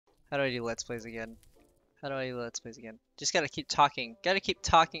How do I do Let's Plays again? How do I do Let's Plays again? Just gotta keep talking. Gotta keep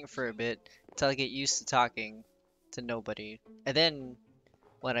talking for a bit until I get used to talking to nobody. And then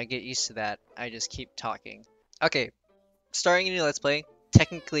when I get used to that, I just keep talking. Okay, starting a new Let's Play.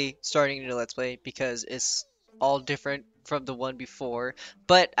 Technically starting a new Let's Play because it's all different from the one before.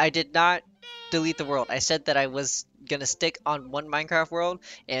 But I did not delete the world. I said that I was gonna stick on one Minecraft world,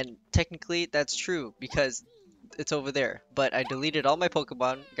 and technically that's true because it's over there. But I deleted all my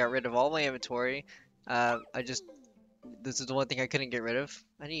Pokemon, got rid of all my inventory. This is the one thing I couldn't get rid of.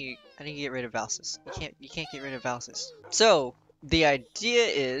 I need to get rid of Valsis. You can't get rid of Valsis. So the idea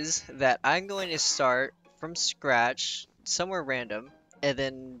is that I'm going to start from scratch, somewhere random, and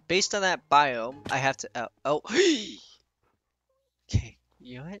then based on that biome, I have to okay,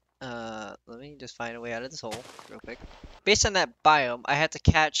 you know what? Let me just find a way out of this hole real quick. Based on that biome, I have to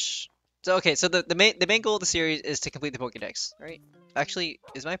catch. So okay, so the main goal of the series is to complete the Pokedex, right? Actually,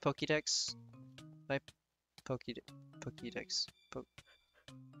 is my Pokedex my Pokedex?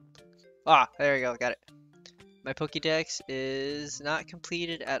 There we go, got it. My Pokedex is not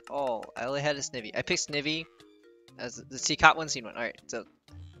completed at all. I only had a Snivy. I picked Snivy as see, caught one, seen one. All right, so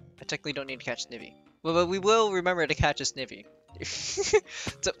I technically don't need to catch Snivy. Well, but we will remember to catch a Snivy.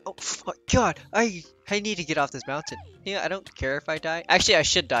 So, oh God, I need to get off this mountain. Yeah, I don't care if I die. Actually, I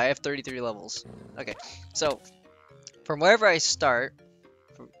should die. I have 33 levels. Okay, so from wherever I start,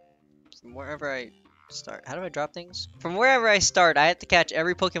 from wherever I start, how do I drop things? From wherever I start, I have to catch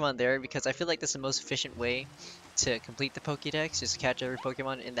every Pokemon there because I feel like that's the most efficient way to complete the Pokédex, just catch every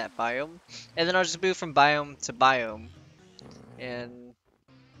Pokemon in that biome, and then I'll just move from biome to biome, and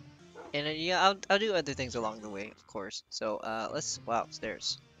yeah, I'll do other things along the way, of course. So wow,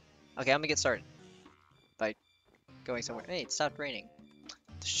 stairs. Okay, I'm gonna get started by going somewhere. Hey, it stopped raining.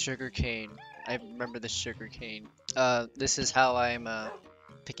 The sugar cane. I remember the sugar cane. This is how I'm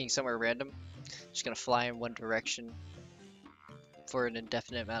picking somewhere random. Just gonna fly in one direction for an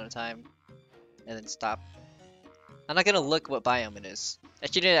indefinite amount of time, and then stop. I'm not gonna look what biome it is.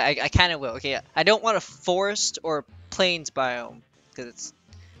 Actually, I kind of will. Okay, I don't want a forest or a plains biome because it's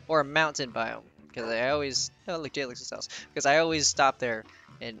or a mountain biome because I always look Jay looks house because I always stop there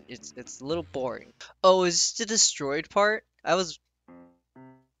and it's a little boring. Oh, is this the destroyed part?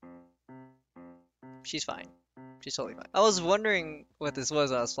 She's fine. She's totally fine. I was wondering what this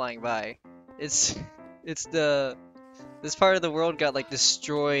was when I was flying by. It's it's this part of the world got like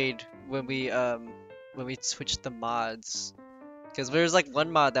destroyed when we switched the mods. Because there's like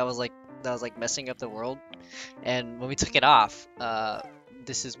one mod that was like messing up the world, and when we took it off,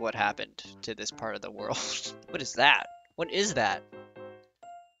 this is what happened to this part of the world. What is that? What is that?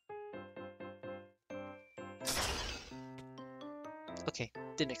 Okay,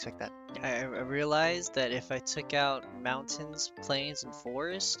 didn't expect that. I realized that if I took out mountains, plains, and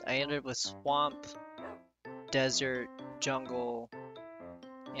forest, I ended up with swamp, desert, jungle,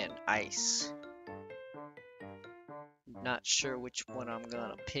 and ice. Not sure which one I'm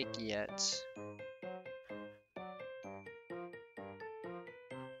gonna pick yet.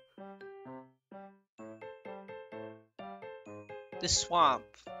 This swamp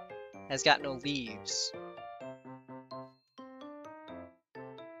has got no leaves.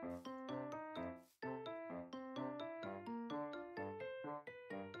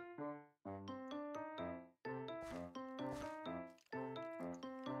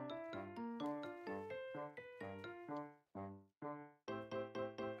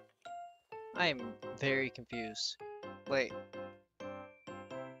 I am very confused. Wait.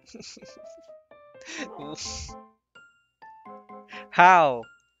 How?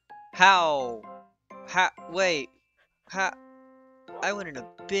 How? How? Wait. How? I went in a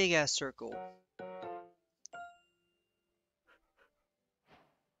big ass circle.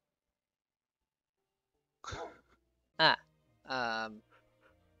 Ah. Um.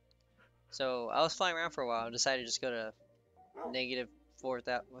 So I was flying around for a while and decided to just go to negative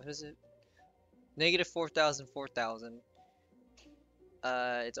 4,000. What is it? Negative 4,000, 4,000.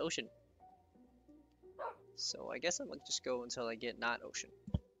 It's ocean. So I guess I'm gonna just go until I get not ocean.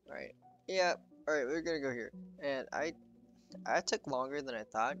 Alright. Yeah. Alright, we're gonna go here. And I took longer than I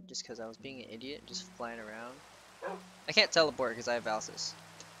thought just because I was being an idiot, just flying around. I can't teleport because I have Valsis.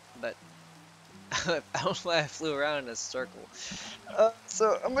 But I don't know why I flew around in a circle.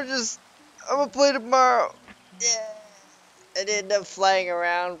 So I'm gonna play tomorrow. Yeah. I didn't end up flying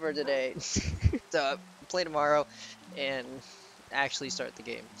around for today. So play tomorrow and actually start the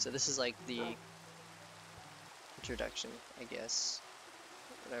game. So this is like the introduction, I guess.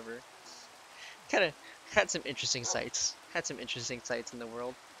 Whatever. Kind of had some interesting sights. Had some interesting sights in the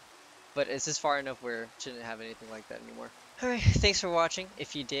world. But it's just far enough where it shouldn't have anything like that anymore. Alright, thanks for watching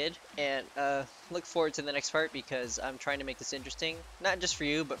if you did, and look forward to the next part because I'm trying to make this interesting. Not just for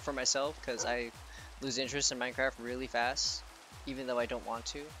you, but for myself, because I lose interest in Minecraft really fast, even though I don't want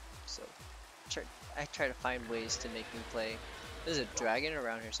to. So, I try to find ways to make me play. There's a dragon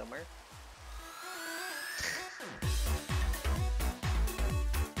around here somewhere.